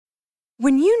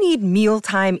When you need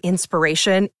mealtime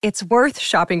inspiration, it's worth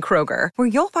shopping Kroger, where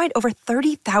you'll find over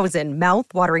 30,000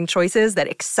 mouth-watering choices that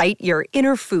excite your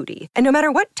inner foodie. And no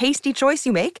matter what tasty choice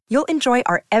you make, you'll enjoy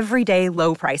our everyday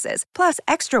low prices, plus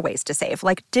extra ways to save,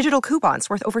 like digital coupons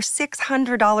worth over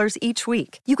 $600 each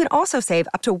week. You can also save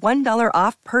up to $1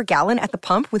 off per gallon at the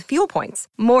pump with fuel points.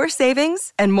 More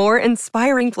savings and more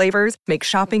inspiring flavors make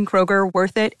shopping Kroger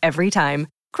worth it every time.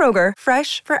 Kroger,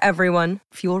 fresh for everyone.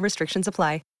 Fuel restrictions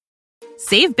apply.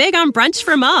 Save big on brunch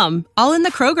for mom, all in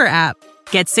the Kroger app.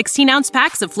 Get 16-ounce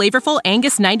packs of flavorful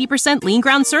Angus 90% lean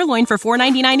ground sirloin for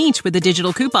 $4.99 each with a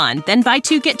digital coupon. Then buy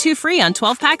 2, get 2 free on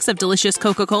 12 packs of delicious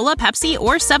Coca-Cola, Pepsi,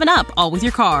 or 7-Up, all with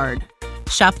your card.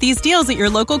 Shop these deals at your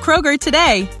local Kroger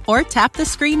today, or tap the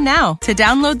screen now to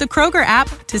download the Kroger app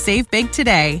to save big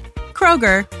today.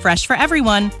 Kroger, fresh for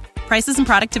everyone. Prices and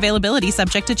product availability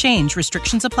subject to change.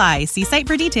 Restrictions apply. See site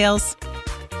for details.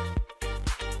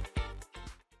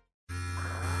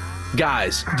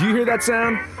 Guys, do you hear that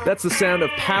sound? That's the sound of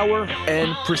power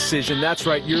and precision. That's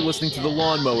right, you're listening to the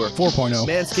Lawnmower 4.0.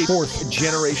 Manscaped 4th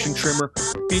generation trimmer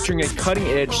featuring a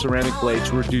cutting-edge ceramic blade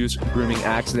to reduce grooming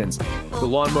accidents. The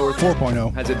Lawnmower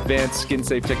 4.0 has advanced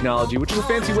skin-safe technology, which is a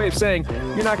fancy way of saying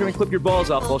you're not going to clip your balls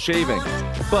off while shaving.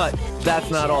 But that's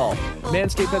not all.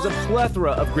 Manscaped has a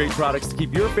plethora of great products to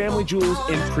keep your family jewels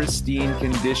in pristine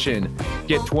condition.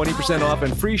 Get 20% off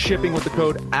and free shipping with the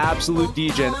code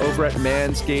AbsoluteDGen over at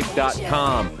manscaped.com.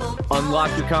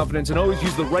 Unlock your confidence and always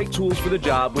use the right tools for the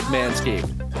job with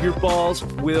Manscaped. Your balls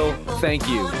will thank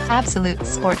you. Absolute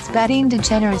sports betting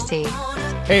degeneracy.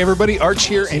 Hey everybody, Arch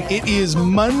here, and it is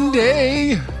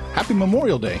Monday. Happy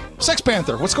Memorial Day. Sex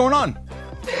Panther, what's going on?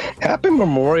 Happy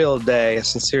Memorial Day. A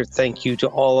sincere thank you to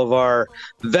all of our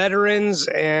veterans,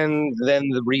 and then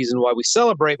the reason why we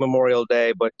celebrate Memorial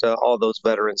Day, but all those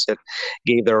veterans that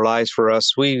gave their lives for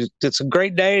us. It's a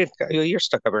great day. You're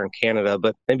stuck up here in Canada,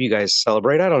 but maybe you guys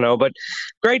celebrate. I don't know, but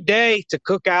great day to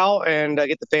cook out and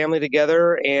get the family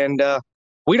together. And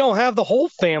we don't have the whole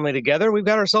family together. We've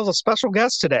got ourselves a special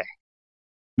guest today.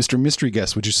 Mr. Mystery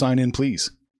Guest, would you sign in,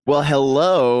 please? Well,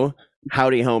 hello.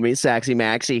 Howdy, homies. Saxy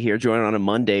Maxie here, joining on a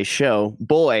Monday show.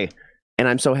 Boy, and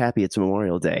I'm so happy it's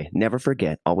Memorial Day. Never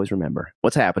forget. Always remember.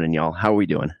 What's happening, y'all? How are we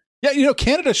doing? Yeah,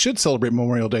 Canada should celebrate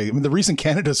Memorial Day. I mean, the reason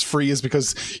Canada's free is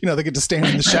because, they get to stand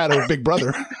in the shadow of Big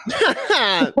Brother.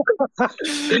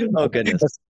 Oh, goodness.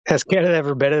 Has Canada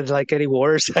ever been in, any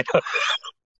wars?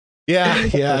 Yeah.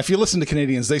 If you listen to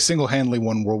Canadians, they single-handedly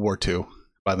won World War II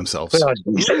by themselves.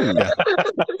 Yeah.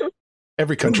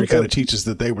 Every country kind of teaches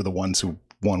that they were the ones who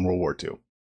won World War II.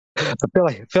 I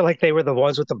feel like they were the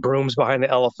ones with the brooms behind the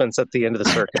elephants at the end of the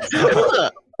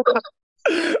circus.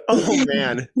 Oh,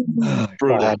 man.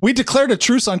 Brutal. We declared a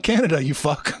truce on Canada, you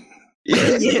fuck.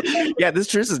 Yeah, this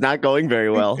truce is not going very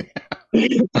well.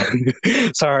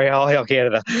 Sorry, all hail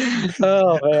Canada.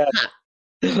 Oh, man.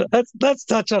 Let's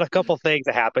touch on a couple things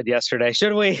that happened yesterday,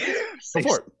 should we? Go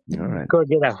for it. All right.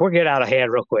 We're getting out of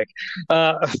hand real quick.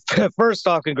 First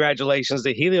off, congratulations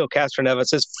to Helio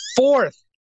Castroneves'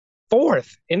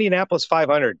 fourth Indianapolis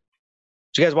 500.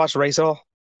 Did you guys watch the race at all?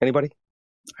 Anybody?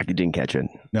 I didn't catch it.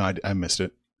 No, I missed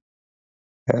it.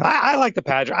 I like the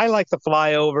pageant. I like the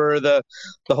flyover, the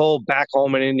whole back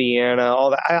home in Indiana,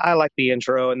 all that. I like the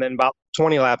intro, and then about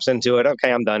 20 laps into it,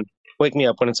 okay, I'm done. Wake me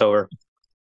up when it's over.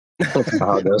 That's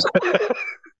how it goes.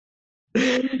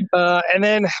 And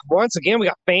then once again, we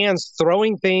got fans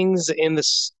throwing things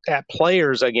at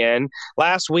players again.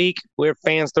 Last week, we had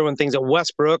fans throwing things at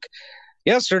Westbrook.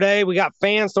 Yesterday, we got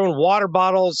fans throwing water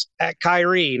bottles at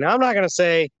Kyrie. Now, I'm not going to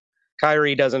say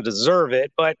Kyrie doesn't deserve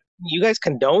it, but you guys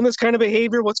condone this kind of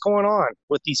behavior? What's going on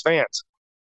with these fans?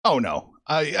 Oh, no.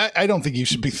 I don't think you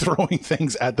should be throwing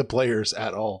things at the players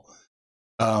at all.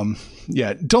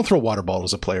 Don't throw water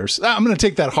bottles at players. I'm going to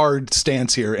take that hard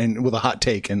stance here and with a hot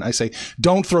take, and I say,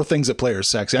 don't throw things at players,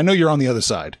 Sexy. I know you're on the other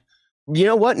side. You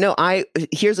know what? No,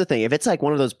 here's the thing. If it's like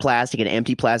one of those an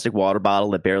empty plastic water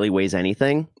bottle that barely weighs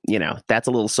anything, that's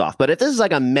a little soft. But if this is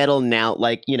like a metal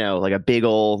like a big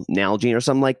old Nalgene or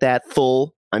something like that,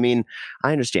 full, I mean,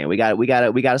 I understand. We got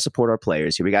to support our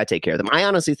players here. We got to take care of them. I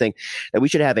honestly think that we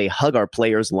should have a hug our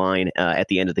players line at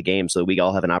the end of the game, so we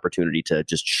all have an opportunity to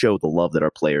just show the love that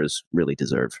our players really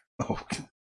deserve. Oh,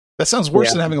 that sounds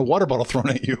worse than having a water bottle thrown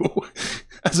at you.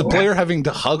 As a player, having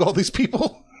to hug all these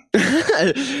people.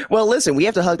 Well, listen, we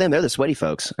have to hug them. They're the sweaty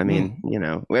folks. I mean,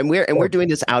 and we're doing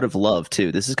this out of love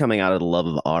too. This is coming out of the love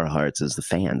of our hearts as the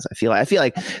fans. I feel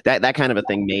like that kind of a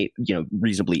thing may,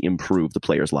 reasonably improve the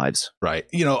players' lives. Right.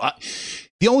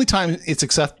 The only time it's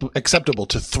acceptable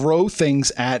to throw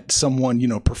things at someone,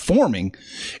 performing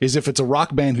is if it's a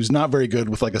rock band who's not very good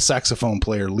with like a saxophone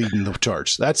player leading the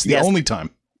charge. That's the only time.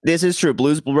 This is true.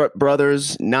 Blues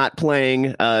Brothers not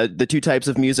playing the two types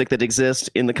of music that exist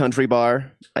in the country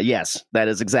bar. Yes, that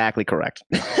is exactly correct.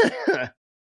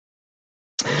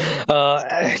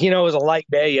 It was a light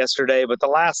day yesterday, but the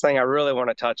last thing I really want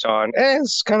to touch on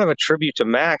is kind of a tribute to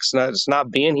Max,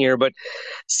 not being here, but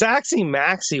Saxy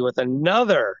Maxey with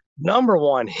another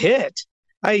 #1 hit.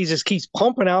 He just keeps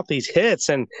pumping out these hits.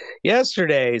 And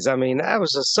yesterday's, that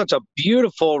was such a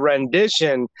beautiful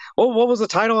rendition. What was the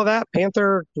title of that?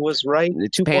 Panther was right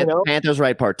 2.0? Panther's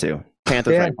Right Part 2.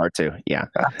 Panther's Right Part 2. Yeah.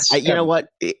 You know what?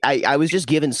 I was just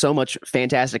given so much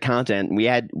fantastic content. We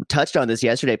had touched on this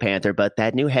yesterday, Panther, but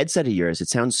that new headset of yours, it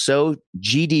sounds so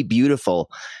GD beautiful.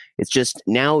 It's just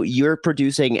now you're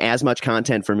producing as much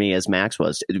content for me as Max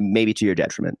was, maybe to your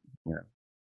detriment.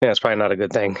 Yeah, it's probably not a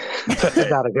good thing. That's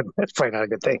probably not a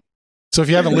good thing. So if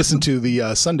you haven't listened to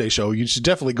the Sunday show, you should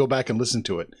definitely go back and listen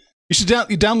to it. You should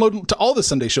download to all the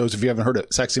Sunday shows if you haven't heard it.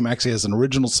 Saxy Maxey has an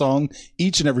original song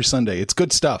each and every Sunday. It's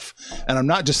good stuff. And I'm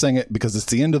not just saying it because it's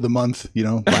the end of the month,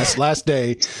 last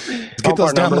day. Get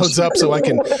those downloads up so I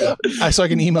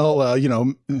can email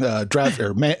draft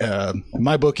or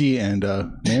MyBookie and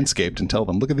Manscaped and tell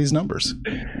them, look at these numbers.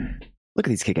 Look at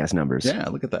these kick-ass numbers. Yeah,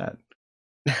 look at that.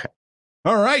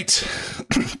 All right.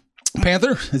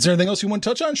 Panther, is there anything else you want to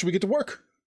touch on? Should we get to work?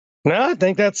 No, I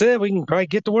think that's it. We can probably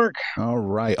get to work. All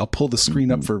right. I'll pull the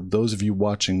screen up for those of you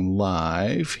watching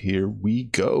live. Here we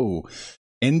go.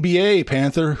 NBA,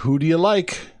 Panther, who do you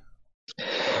like?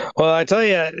 Well, I tell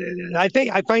you, I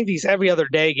find these every other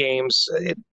day games.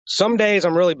 Some days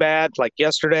I'm really bad, like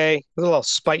yesterday. There's a little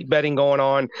spite betting going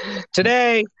on.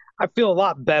 Today, I feel a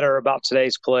lot better about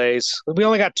today's plays. We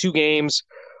only got 2 games.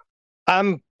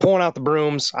 I'm pulling out the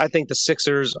brooms. I think the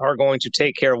Sixers are going to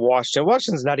take care of Washington.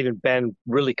 Washington's not even been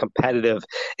really competitive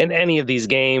in any of these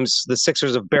games. The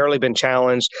Sixers have barely been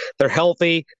challenged. They're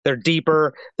healthy. They're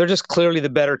deeper. They're just clearly the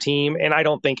better team. And I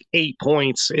don't think 8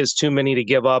 points is too many to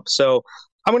give up. So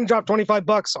I'm going to drop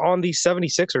 $25 on the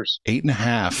 76ers.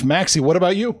 8.5. Maxie, what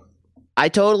about you?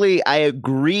 I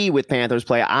agree with Panthers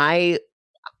play.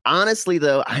 Honestly,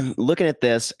 though, I'm looking at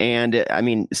this, and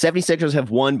 76ers have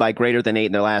won by greater than 8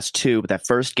 in their last 2, but that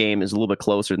first game is a little bit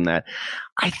closer than that.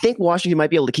 I think Washington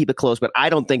might be able to keep it close, but I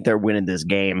don't think they're winning this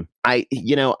game. I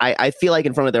feel like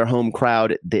in front of their home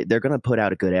crowd, they're going to put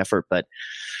out a good effort, but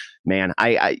man,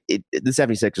 the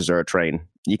 76ers are a train.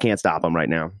 You can't stop them right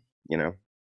now, So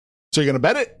you're going to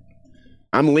bet it?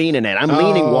 I'm leaning it. I'm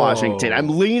leaning Washington.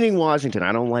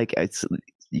 I don't like it.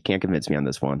 You can't convince me on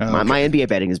this one. Okay. My NBA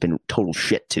betting has been total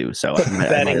shit too. So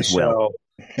I might as well.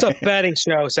 It's a betting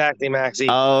show, Saxy Maxey.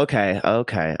 Oh,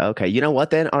 okay. You know what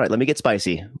then? All right, let me get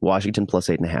spicy. Washington plus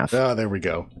 8.5. Oh, there we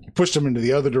go. You pushed them into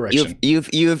the other direction.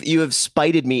 You have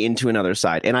spited me into another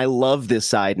side, and I love this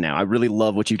side now. I really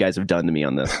love what you guys have done to me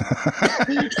on this.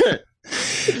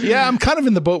 Yeah, I'm kind of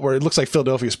in the boat where it looks like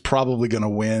Philadelphia is probably going to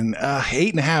win.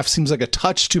 8.5 seems like a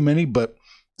touch too many, but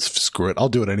screw it. I'll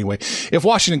do it anyway. If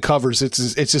Washington covers, it's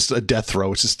just a death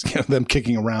throw. It's just them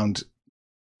kicking around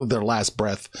their last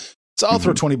breath. So I'll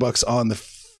throw $20 on the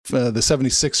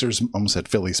 76ers, almost at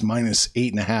Phillies, minus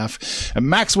 8.5. And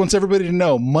Max wants everybody to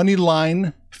know, money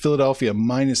line Philadelphia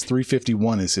minus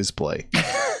 351 is his play.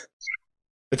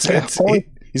 He's going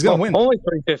to win. Only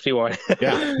 351.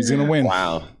 Yeah, he's going to win.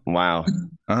 Wow. All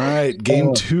right,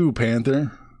 game 2,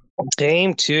 Panther.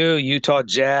 Game 2, Utah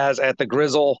Jazz at the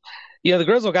Grizzle. The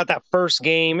Grizzle got that first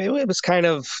game. It was kind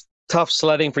of tough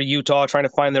sledding for Utah, trying to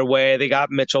find their way. They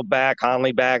got Mitchell back,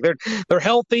 Conley back. They're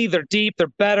healthy, they're deep, they're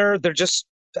better. They're just,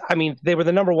 they were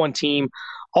the #1 team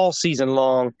all season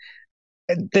long.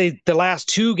 The last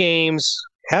 2 games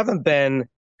haven't been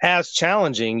as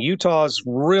challenging. Utah's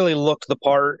really looked the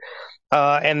part.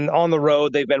 And on the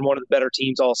road, they've been one of the better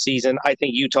teams all season. I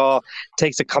think Utah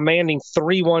takes a commanding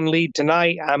 3-1 lead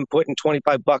tonight. I'm putting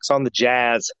 $25 on the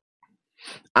Jazz.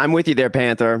 I'm with you there,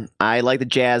 Panther. I like the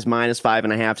Jazz minus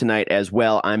 5.5 tonight as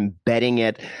well. I'm betting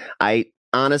it.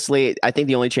 Honestly, I think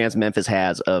the only chance Memphis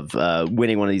has of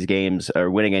winning one of these games or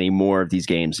winning any more of these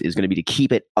games is going to be to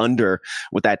keep it under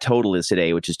what that total is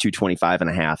today, which is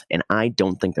 225.5. And I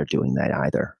don't think they're doing that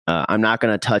either. I'm not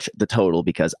going to touch the total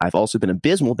because I've also been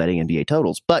abysmal betting NBA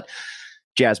totals, but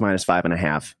Jazz minus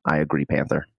 5.5. I agree,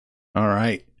 Panther. All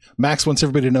right. Max wants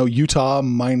everybody to know Utah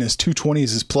minus 220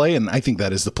 is his play, and I think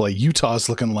that is the play. Utah's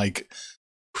looking like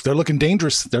they're looking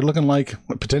dangerous. They're looking like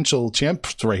potential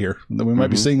champs right here. We might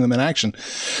be seeing them in action.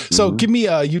 So give me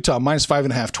Utah minus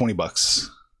 5.5,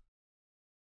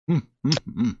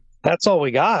 $20. That's all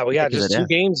we got. We got just 2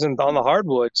 games on the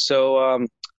hardwood. So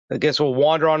I guess we'll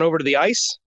wander on over to the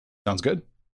ice. Sounds good.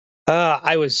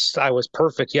 I was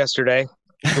perfect yesterday,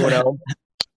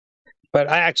 but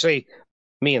I actually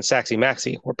me and Saxy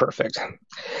Maxy were perfect.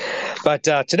 But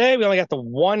today we only got the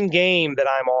one game that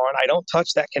I'm on. I don't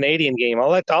touch that Canadian game. I'll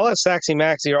let Saxy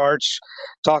Maxy or Arch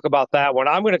talk about that one.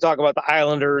 I'm going to talk about the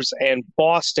Islanders and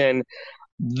Boston.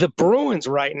 The Bruins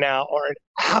right now are an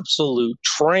absolute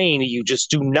train you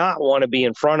just do not want to be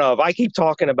in front of. I keep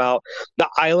talking about the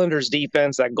Islanders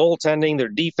defense, that goaltending, their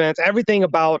defense, everything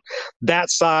about that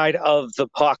side of the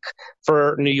puck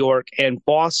for New York. And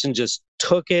Boston just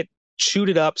took it, chewed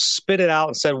it up, spit it out,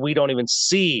 and said, we don't even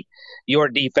see your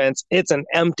defense. It's an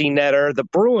empty netter. The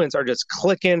Bruins are just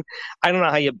clicking. I don't know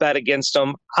how you bet against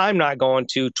them. I'm not going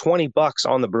to. $20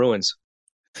 on the Bruins.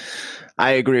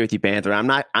 I agree with you, Panther. I'm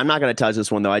not going to touch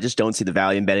this one, though. I just don't see the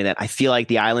value in betting that. I feel like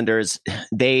the Islanders,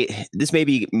 this may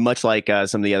be much like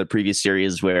some of the other previous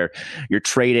series where you're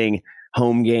trading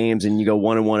home games and you go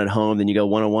 1-1 at home, then you go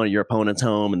 1-1 at your opponent's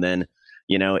home. And then,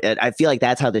 I feel like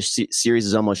that's how this series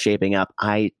is almost shaping up.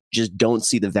 I just don't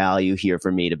see the value here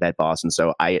for me to bet Boston.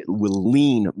 So I will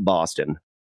lean Boston.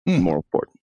 More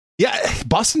important. Yeah,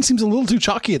 Boston seems a little too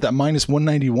chalky at that minus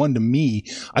 191 to me.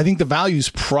 I think the value's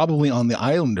probably on the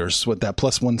Islanders with that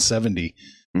plus 170.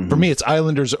 Mm-hmm. For me, it's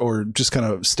Islanders or just kind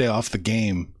of stay off the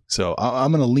game. So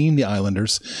I'm going to lean the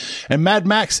Islanders. And Mad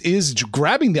Max is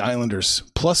grabbing the Islanders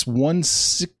plus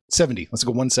 170. Let's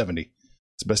go 170.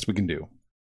 It's the best we can do.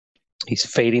 He's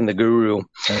fading the guru.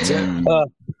 That's it.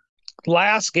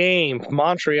 Last game,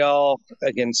 Montreal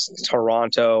against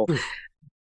Toronto.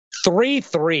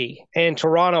 3-3, and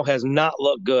Toronto has not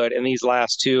looked good in these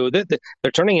last two.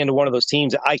 They're turning into one of those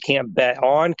teams that I can't bet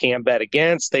on, can't bet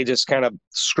against. They just kind of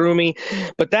screw me.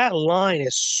 But that line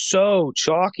is so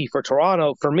chalky for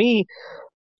Toronto. For me,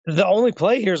 the only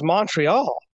play here is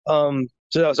Montreal.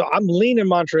 So I'm leaning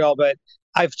Montreal, but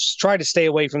I've tried to stay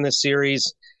away from this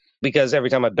series because every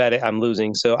time I bet it, I'm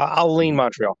losing. So I'll lean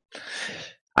Montreal.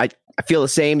 I feel the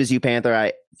same as you, Panther.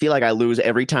 I feel like I lose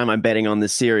every time I'm betting on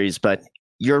this series, but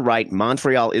you're right.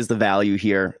 Montreal is the value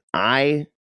here. I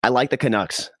like the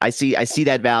Canucks. I see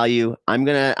that value. I'm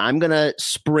gonna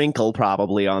sprinkle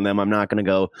probably on them. I'm not gonna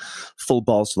go full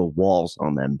balls to the walls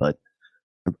on them, but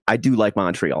I do like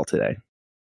Montreal today.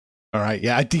 All right.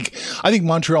 Yeah, I think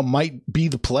Montreal might be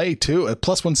the play too at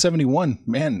plus 171.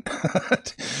 Man,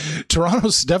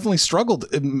 Toronto's definitely struggled.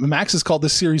 Max has called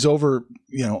this series over,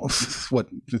 what,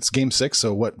 it's game 6.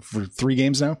 So what, for 3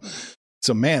 games now?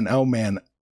 So man, oh man.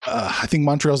 I think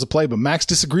Montreal's a play, but Max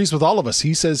disagrees with all of us.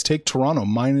 He says take Toronto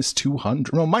minus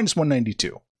 200. No, minus 192.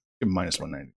 Give him minus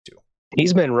 192.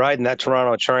 He's been riding that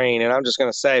Toronto train, and I'm just going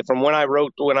to say, from when I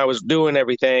was doing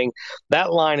everything,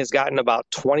 that line has gotten about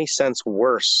 20 cents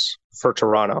worse for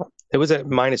Toronto. It was at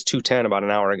minus 210 about an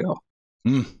hour ago.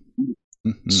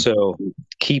 Mm-hmm. So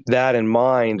keep that in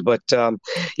mind. But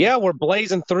yeah, we're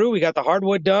blazing through. We got the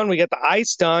hardwood done. We got the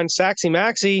ice done. Saxy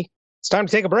Maxy, it's time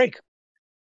to take a break.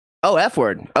 Oh, F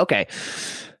word. Okay.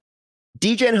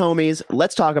 DGen homies,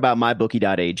 let's talk about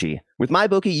MyBookie.ag. With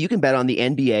MyBookie, you can bet on the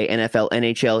NBA, NFL,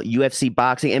 NHL, UFC,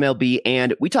 boxing, MLB,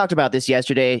 and we talked about this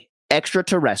yesterday,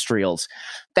 extraterrestrials.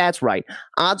 That's right.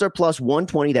 Odds are plus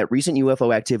 120 that recent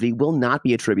UFO activity will not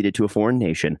be attributed to a foreign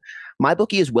nation.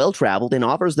 MyBookie is well-traveled and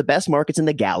offers the best markets in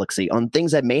the galaxy on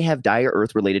things that may have dire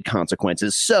Earth-related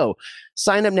consequences. So,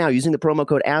 sign up now using the promo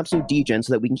code AbsoluteDGen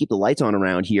so that we can keep the lights on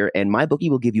around here, and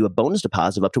MyBookie will give you a bonus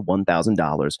deposit of up to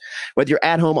 $1,000. Whether you're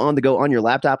at home, on the go, on your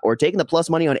laptop, or taking the plus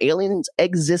money on aliens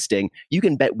existing, you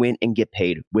can bet, win, and get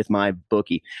paid with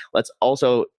MyBookie. Let's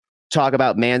also talk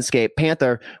about Manscaped.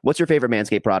 Panther, what's your favorite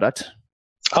Manscaped product?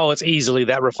 Oh, it's easily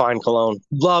that refined cologne.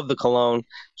 Love the cologne.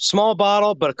 Small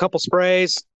bottle, but a couple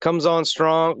sprays. Comes on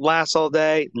strong. Lasts all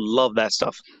day. Love that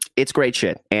stuff. It's great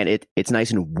shit. And it's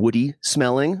nice and woody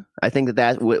smelling. I think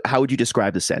how would you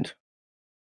describe the scent?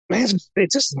 Man,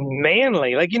 it's just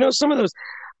manly. Like, some of those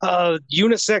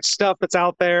unisex stuff that's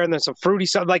out there, and there's some fruity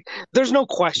stuff. Like, there's no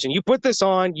question. You put this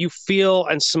on, you feel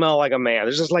and smell like a man.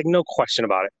 There's just no question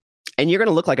about it. And you're going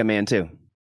to look like a man too.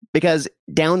 Because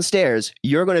downstairs,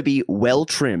 you're going to be well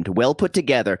trimmed, well put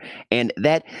together, and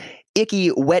that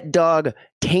icky wet dog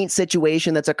taint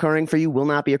situation that's occurring for you will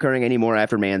not be occurring anymore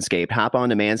after Manscaped. Hop on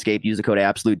to Manscaped, use the code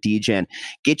AbsoluteDGen.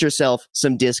 Get yourself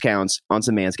some discounts on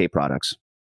some Manscaped products.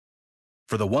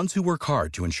 For the ones who work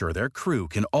hard to ensure their crew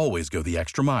can always go the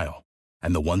extra mile,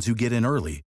 and the ones who get in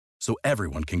early so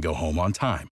everyone can go home on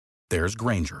time, there's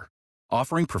Grainger,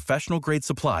 offering professional-grade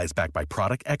supplies backed by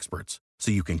product experts, so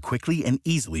you can quickly and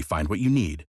easily find what you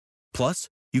need. Plus,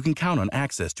 you can count on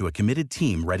access to a committed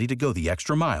team ready to go the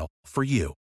extra mile for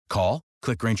you. Call,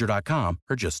 click Grainger.com,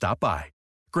 or just stop by.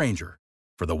 Grainger,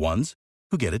 for the ones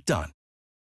who get it done.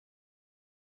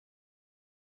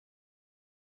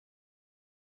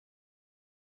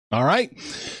 All right.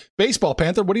 Baseball,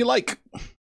 Panther, what do you like?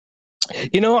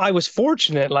 I was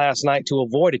fortunate last night to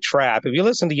avoid a trap. If you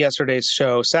listen to yesterday's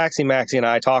show, Saxy Maxie and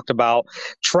I talked about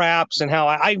traps and how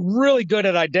I'm really good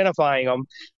at identifying them,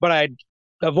 but I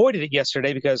avoided it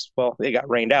yesterday because, well, it got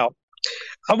rained out.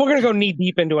 We're going to go knee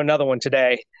deep into another one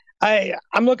today.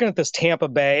 I'm looking at this Tampa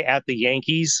Bay at the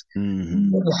Yankees.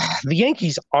 Mm-hmm. The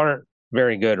Yankees aren't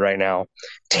very good right now.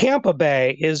 Tampa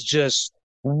Bay is just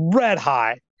red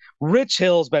hot. Rich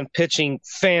Hill's been pitching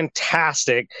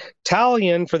fantastic.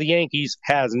 Talion for the Yankees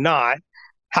has not.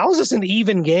 How is this an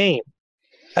even game?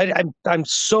 I'm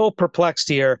so perplexed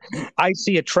here. I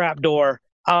see a trap door.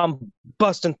 I'm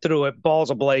busting through it.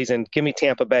 Balls ablazing. Give me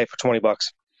Tampa Bay for $20.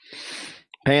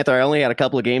 Panther, I only had a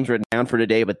couple of games written down for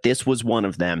today, but this was one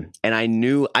of them. And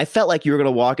I felt like you were going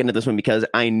to walk into this one because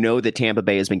I know that Tampa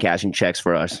Bay has been cashing checks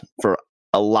for us for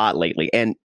a lot lately.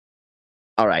 And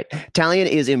all right, Talion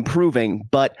is improving,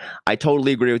 but I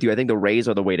totally agree with you. I think the Rays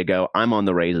are the way to go. I'm on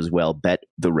the Rays as well. Bet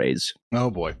the Rays. Oh,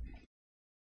 boy.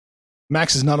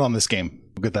 Max is not on this game.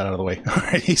 We'll get that out of the way. All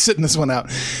right, he's sitting this one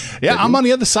out. Yeah, I'm on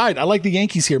the other side. I like the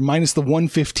Yankees here, minus the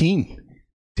 115.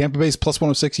 Tampa Bay's plus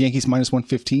 106, Yankees minus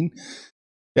 115.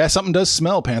 Yeah, something does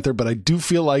smell, Panther, but I do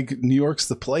feel like New York's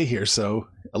the play here. So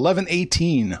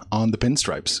 11-18 on the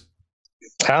pinstripes.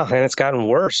 Oh, and it's gotten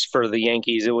worse for the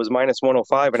Yankees. It was minus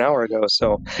 105 an hour ago.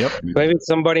 So maybe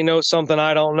somebody knows something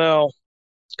I don't know.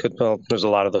 There's a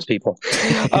lot of those people.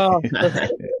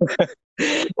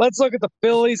 Let's look at the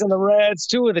Phillies and the Reds,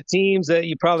 two of the teams that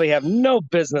you probably have no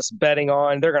business betting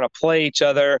on. They're going to play each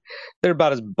other. They're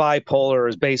about as bipolar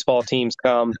as baseball teams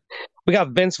come. We got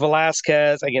Vince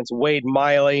Velasquez against Wade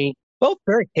Miley, both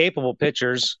very capable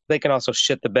pitchers. They can also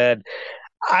shit the bed.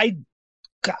 I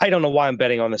don't know why I'm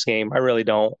betting on this game. I really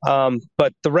don't.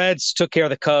 But the Reds took care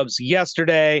of the Cubs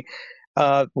yesterday.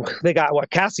 They got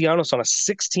Castellanos on a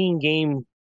 16-game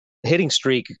hitting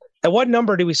streak. At what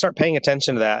number do we start paying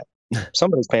attention to that?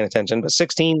 Somebody's paying attention, but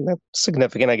 16, that's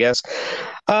significant, I guess.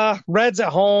 Reds at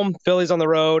home, Phillies on the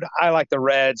road. I like the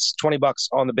Reds. $20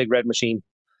 on the big red machine.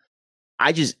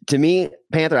 To me,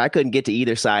 Panther, I couldn't get to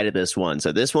either side of this one.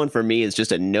 So this one for me is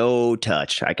just a no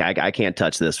touch. I can't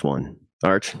touch this one.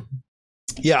 Arch?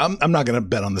 Yeah, I'm not going to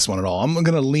bet on this one at all. I'm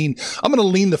going to lean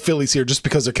the Phillies here just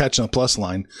because they're catching a plus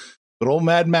line. But old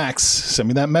Mad Max sent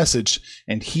me that message,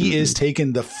 and he is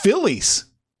taking the Phillies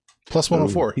plus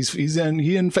 104.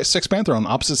 He and Sex Panther on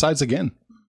opposite sides again.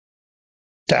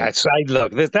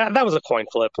 That was a coin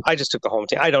flip. I just took the home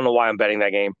team. I don't know why I'm betting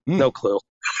that game. No clue.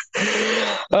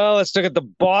 Let's look at the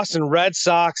Boston Red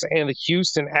Sox and the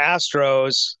Houston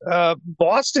Astros.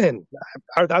 Boston,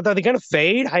 are they going to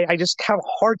fade? I just have a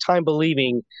hard time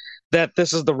believing that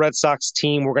this is the Red Sox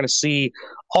team we're going to see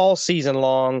all season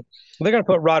long. They're going to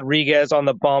put Rodriguez on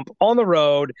the bump on the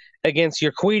road against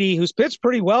Urquidy, who's pitched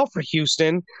pretty well for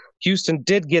Houston. Houston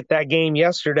did get that game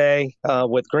yesterday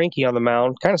with Greinke on the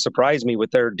mound. Kind of surprised me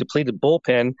with their depleted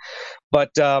bullpen. But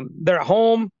they're at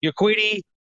home. Urquidy,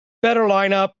 better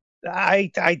lineup.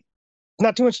 I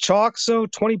not too much chalk, so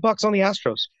 $20 on the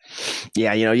Astros.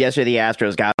 Yeah, yesterday the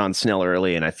Astros got on Snell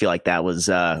early, and I feel like that was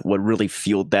what really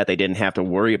fueled that. They didn't have to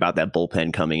worry about that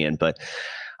bullpen coming in. But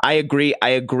I agree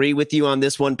with you on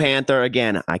this one, Panther.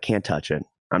 Again, I can't touch it.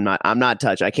 I'm not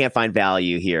touched. I can't find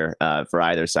value here for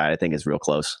either side. I think it's real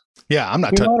close. Yeah, I'm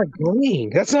not touching.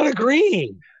 That's not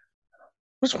agreeing.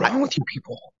 What's wrong with you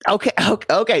people?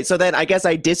 Okay. So then I guess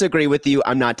I disagree with you.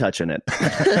 I'm not touching it.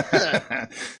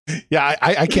 Yeah,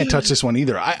 I can't touch this one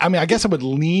either. I mean, I guess I would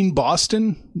lean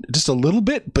Boston just a little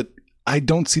bit, but I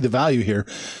don't see the value here.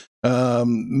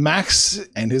 Max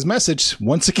and his message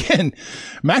once again.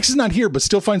 Max is not here, but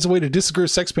still finds a way to disagree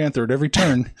with Sex Panther at every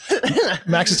turn.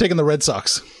 Max is taking the Red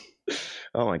Sox.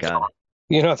 Oh my God!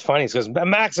 It's funny because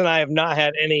Max and I have not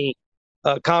had any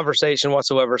conversation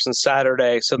whatsoever since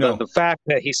Saturday. So the fact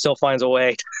that he still finds a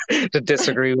way to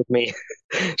disagree with me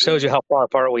shows you how far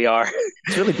apart we are.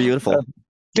 It's really beautiful.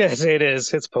 Yes, it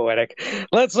is. It's poetic.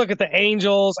 Let's look at the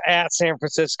Angels at San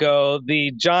Francisco.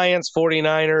 The Giants,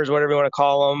 49ers, whatever you want to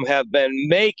call them, have been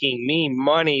making me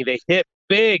money. They hit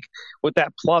big with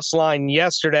that plus line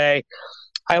yesterday.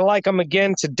 I like them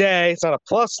again today. It's not a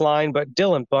plus line, but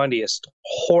Dylan Bundy is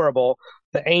horrible.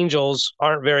 The Angels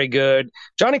aren't very good.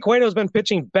 Johnny Cueto has been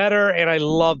pitching better, and I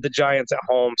love the Giants at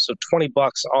home. So $20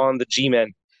 on the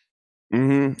G-Men.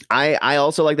 Mm-hmm. I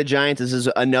also like the Giants. This is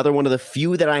another one of the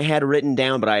few that I had written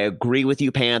down, but I agree with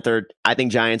you, Panther. I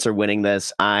think Giants are winning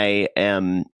this.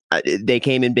 They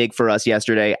came in big for us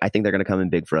yesterday. I think they're going to come in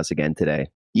big for us again today.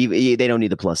 They don't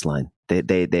need the plus line.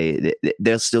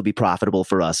 they'll still be profitable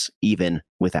for us even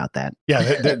without that.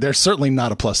 Yeah, they're certainly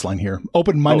not a plus line here.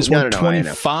 Open minus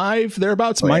 125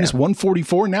 thereabouts, minus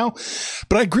 144 now.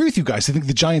 But I agree with you guys. I think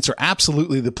the Giants are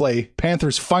absolutely the play.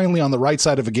 Panthers finally on the right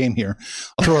side of a game here.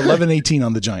 I'll throw 11-18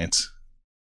 on the Giants.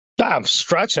 I'm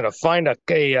stretching to find a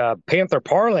Panther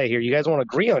parlay here. You guys want to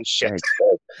agree on shit?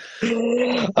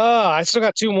 I still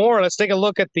got two more. Let's take a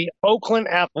look at the Oakland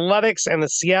Athletics and the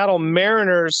Seattle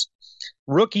Mariners.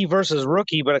 Rookie versus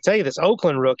rookie. But I tell you, this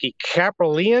Oakland rookie,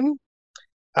 Kaprielian,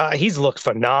 he's looked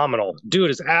phenomenal. Dude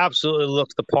has absolutely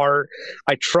looked the part.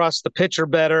 I trust the pitcher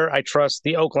better. I trust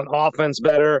the Oakland offense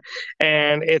better.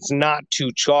 And it's not too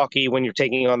chalky when you're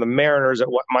taking on the Mariners at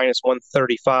minus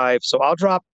 135. So I'll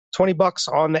drop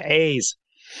 $20 on the A's.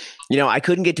 I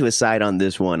couldn't get to a side on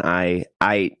this one. I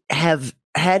have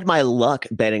had my luck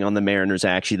betting on the Mariners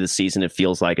actually this season, it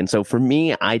feels like. And so for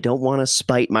me, I don't want to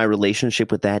spite my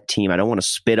relationship with that team. I don't want to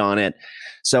spit on it.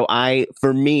 So I'm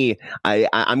gonna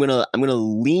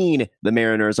lean the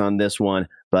Mariners on this one,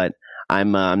 but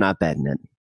I'm not betting it.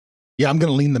 Yeah, I'm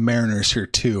going to lean the Mariners here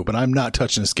too, but I'm not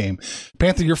touching this game.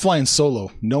 Panther, you're flying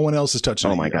solo. No one else is touching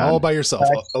it. Oh my God. All by yourself.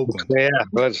 Oakland. Yeah.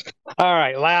 All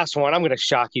right, last one. I'm going to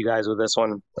shock you guys with this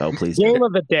one. Oh, please. Game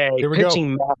of the day. Here we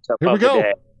pitching go. matchup Here we of the go.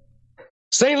 day.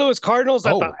 St. Louis Cardinals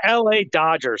at the LA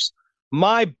Dodgers.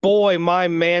 My boy, my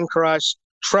man crush,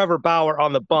 Trevor Bauer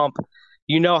on the bump.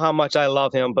 You know how much I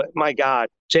love him, but my God,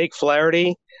 Jake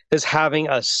Flaherty is having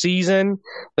a season.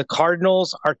 The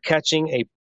Cardinals are catching a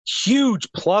huge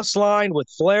plus line with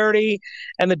Flaherty,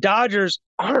 and the Dodgers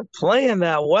aren't playing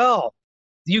that well.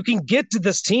 You can get to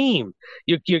this team.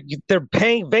 They're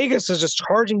paying. Vegas is just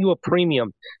charging you a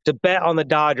premium to bet on the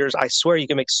Dodgers. I swear you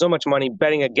can make so much money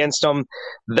betting against them.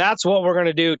 That's what we're going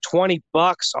to do. $20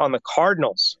 on the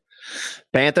Cardinals.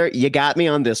 Panther, you got me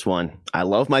on this one. I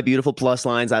love my beautiful plus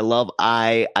lines. I love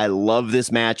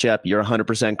this matchup. You're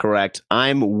 100% correct.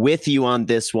 I'm with you on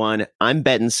this one. I'm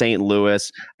betting St.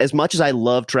 Louis. As much as I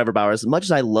love Trevor Bauer, as much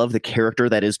as I love the character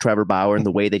that is Trevor Bauer and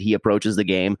the way that he approaches the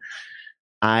game,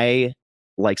 I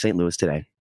like St. Louis today.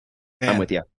 Man. I'm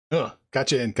with you.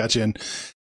 Got you in.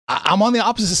 I'm on the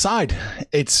opposite side.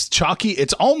 It's chalky.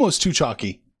 It's almost too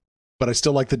chalky, but I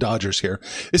still like the Dodgers here.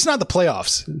 It's not the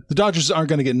playoffs. The Dodgers aren't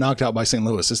going to get knocked out by St.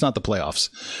 Louis. It's not the playoffs.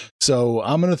 So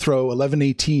I'm going to throw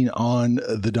 11-18 on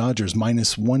the Dodgers,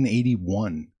 minus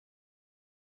 181.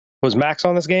 Was Max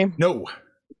on this game? No.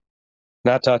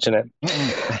 Not touching it.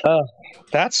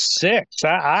 That's 6.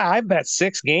 I bet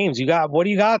 6 games. What do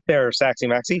you got there, Saxy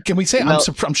Maxi? Can we say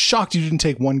I'm shocked you didn't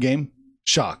take one game?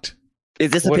 Shocked.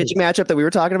 Is this the pitching matchup that we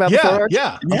were talking about before?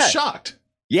 Yeah. I'm shocked.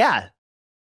 Yeah.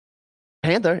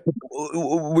 Panther,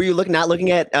 were you not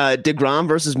looking at DeGrom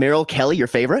versus Merrill Kelly, your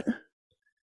favorite?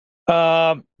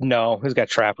 No, he's got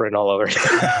trap written all over it.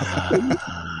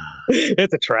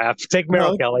 It's a trap. Take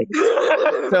Merrill Kelly.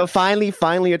 So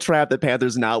finally a trap that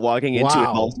Panthers not walking into.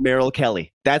 Wow. Merrill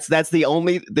Kelly. That's the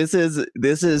only. This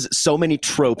is so many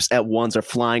tropes at once are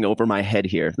flying over my head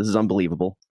here. This is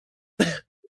unbelievable.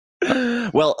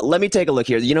 Well, let me take a look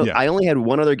here. I only had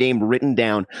one other game written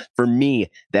down for me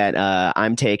that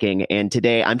I'm taking, and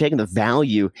today I'm taking the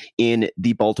value in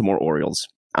the Baltimore Orioles.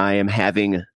 I am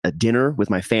having a dinner with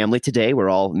my family today. We're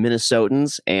all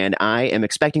Minnesotans, and I am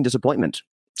expecting disappointment.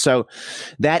 So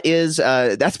that's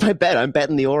my bet. I'm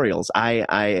betting the Orioles.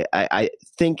 I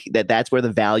think that's where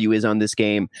the value is on this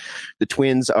game. The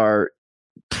Twins are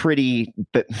pretty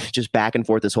just back and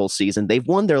forth this whole season. They've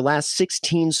won their last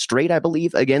 16 straight, I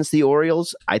believe, against the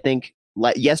Orioles. I think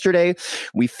yesterday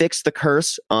we fixed the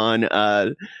curse on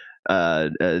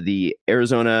the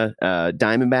Arizona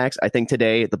Diamondbacks. I think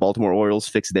today the Baltimore Orioles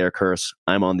fixed their curse.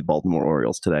 I'm on the Baltimore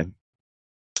Orioles today.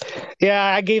 Yeah,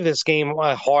 I gave this game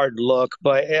a hard look,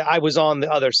 but I was on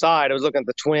the other side. I was looking at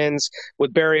the Twins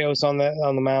with Berrios on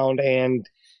the mound, and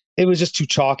it was just too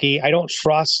chalky. I don't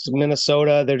trust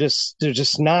Minnesota. They're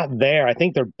just not there. I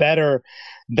think they're better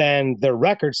than their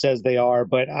record says they are,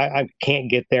 but I can't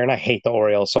get there, and I hate the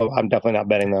Orioles, so I'm definitely not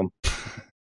betting them.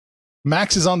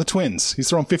 Max is on the Twins. He's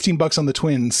throwing $15 on the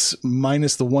Twins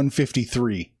minus the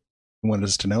 153. I wanted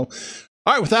us to know.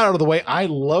 All right, with that out of the way, I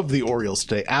love the Orioles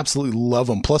today. Absolutely love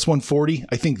them. Plus 140.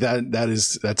 I think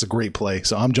that's a great play.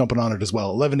 So I'm jumping on it as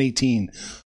well. 11-18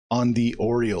 on the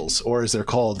Orioles, or as they're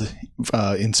called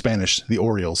in Spanish, the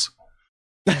Orioles.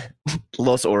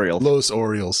 Los Orioles. Los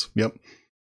Orioles. Yep.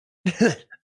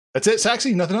 That's it,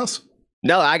 Saxy? Nothing else?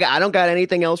 No, I don't got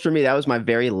anything else for me. That was my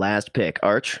very last pick.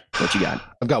 Arch, what you got?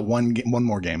 I've got one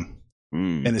more game.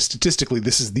 And statistically,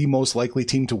 this is the most likely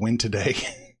team to win today.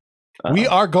 We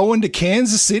are going to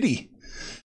Kansas City.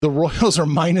 The Royals are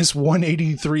minus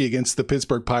 183 against the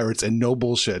Pittsburgh Pirates, and no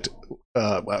bullshit.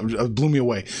 blew me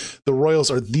away. The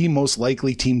Royals are the most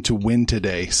likely team to win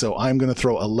today. So I'm going to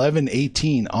throw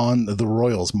 11-18 on the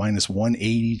Royals minus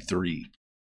 183.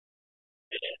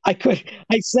 I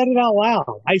said it out loud.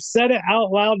 I said it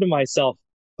out loud to myself.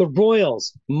 The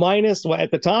Royals minus, at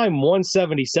the time,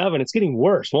 177. It's getting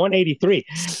worse, 183.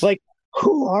 Like,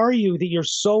 who are you that you're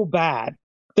so bad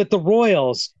that the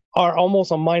Royals are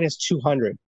almost a minus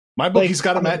 200? My bookie's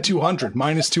got him at 200,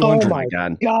 minus 200. Oh, my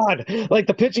God. Like,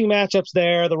 the pitching matchups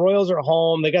there, the Royals are at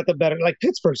home. They got the better. Like,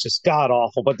 Pittsburgh's just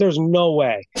god-awful, but there's no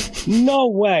way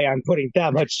I'm putting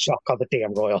that much chalk on the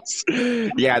damn Royals.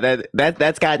 Yeah,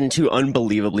 that's gotten too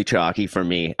unbelievably chalky for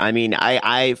me. I mean,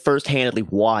 I first-handedly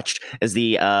watched as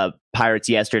the Pirates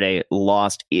yesterday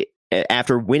lost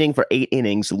after winning for 8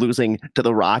 innings, losing to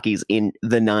the Rockies in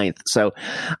the 9th. So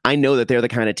I know that they're the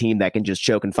kind of team that can just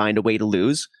choke and find a way to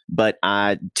lose, but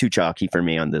too chalky for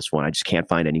me on this one. I just can't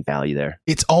find any value there.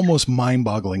 It's almost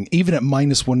mind-boggling. Even at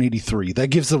minus 183, that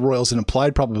gives the Royals an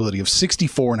implied probability of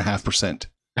 64.5%.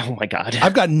 Oh my God.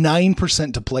 I've got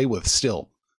 9% to play with still.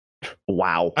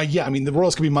 Wow. Yeah, I mean, the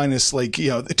Royals could be minus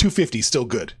 250 still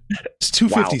good. It's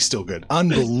 250 still good.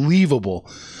 Unbelievable.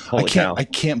 I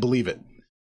can't believe it.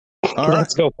 All right.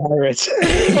 Let's go Pirates.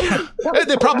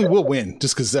 They probably will win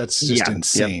just because that's just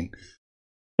insane.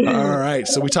 Yep. All right.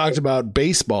 So we talked about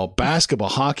baseball, basketball,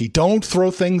 hockey. Don't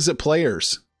throw things at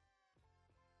players.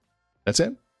 That's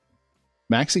it.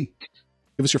 Maxie,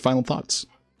 give us your final thoughts.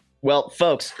 Well,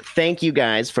 folks, thank you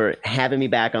guys for having me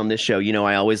back on this show. You know,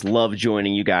 I always love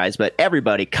joining you guys, but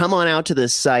everybody, come on out to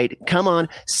this site. Come on,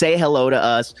 say hello to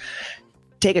us.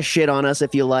 Take a shit on us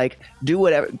if you like. Do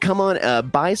whatever. Come on,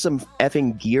 buy some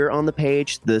effing gear on the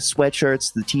page. The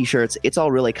sweatshirts, the t-shirts. It's all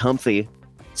really comfy.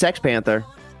 Sex Panther,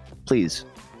 please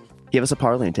give us a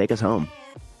parlay and take us home.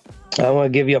 I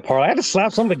want to give you a parlay. I had to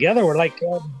slap something together. We're like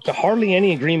hardly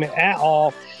any agreement at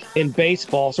all in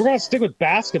baseball. So we're going to stick with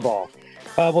basketball.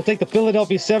 We'll take the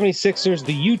Philadelphia 76ers,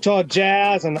 the Utah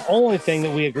Jazz, and the only thing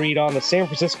that we agreed on, the San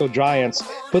Francisco Giants.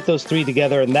 Put those three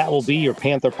together, and that will be your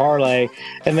Panther parlay.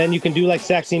 And then you can do like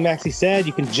Saxy and Maxie said.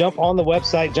 You can jump on the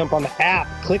website, jump on the app,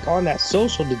 click on that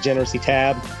social degeneracy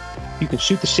tab. You can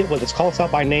shoot the shit with us. Call us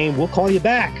out by name. We'll call you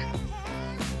back.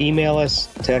 Email us,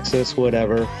 text us,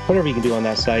 whatever you can do on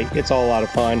that site. It's all a lot of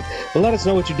fun. But let us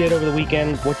know what you did over the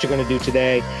weekend, what you're going to do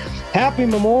today. Happy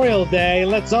Memorial Day.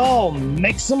 Let's all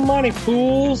make some money,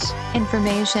 fools.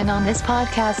 Information on this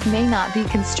podcast may not be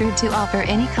construed to offer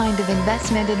any kind of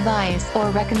investment advice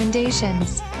or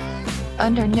recommendations.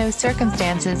 Under no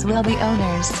circumstances will the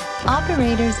owners,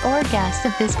 operators, or guests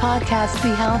of this podcast be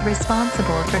held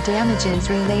responsible for damages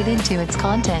related to its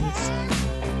contents.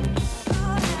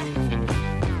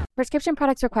 Prescription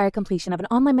products require completion of an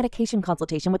online medication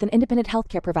consultation with an independent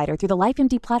healthcare provider through the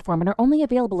LifeMD platform and are only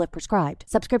available if prescribed.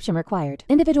 Subscription required.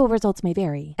 Individual results may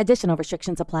vary. Additional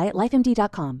restrictions apply at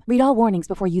lifemd.com. Read all warnings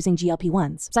before using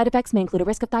GLP-1s. Side effects may include a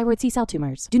risk of thyroid C-cell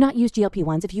tumors. Do not use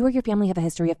GLP-1s if you or your family have a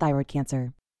history of thyroid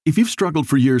cancer. If you've struggled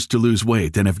for years to lose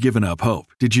weight and have given up hope,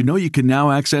 did you know you can now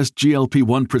access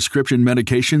GLP-1 prescription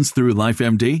medications through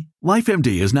LifeMD?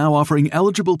 LifeMD is now offering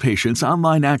eligible patients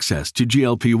online access to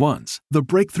GLP-1s, the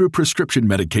breakthrough prescription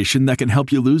medication that can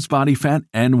help you lose body fat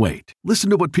and weight. Listen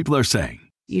to what people are saying.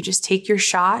 You just take your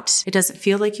shot. It doesn't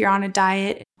feel like you're on a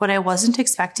diet. What I wasn't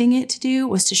expecting it to do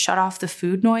was to shut off the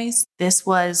food noise. This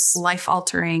was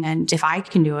life-altering, and if I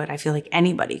can do it, I feel like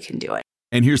anybody can do it.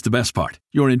 And here's the best part.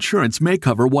 Your insurance may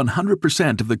cover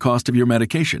 100% of the cost of your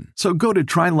medication. So go to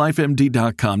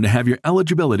TryLifeMD.com to have your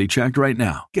eligibility checked right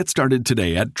now. Get started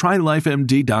today at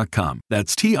TryLifeMD.com.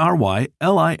 That's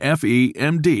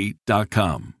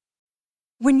TryLifeMD.com.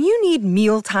 When you need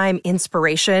mealtime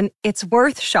inspiration, it's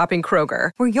worth shopping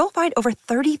Kroger, where you'll find over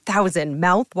 30,000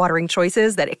 mouth-watering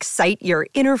choices that excite your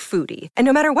inner foodie. And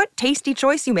no matter what tasty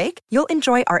choice you make, you'll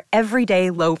enjoy our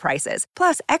everyday low prices,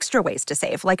 plus extra ways to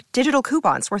save, like digital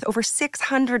coupons worth over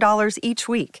 $600 each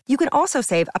week. You can also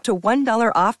save up to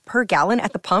 $1 off per gallon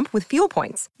at the pump with fuel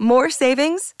points. More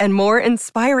savings and more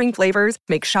inspiring flavors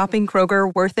make shopping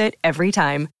Kroger worth it every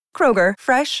time. Kroger,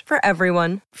 fresh for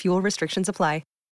everyone. Fuel restrictions apply.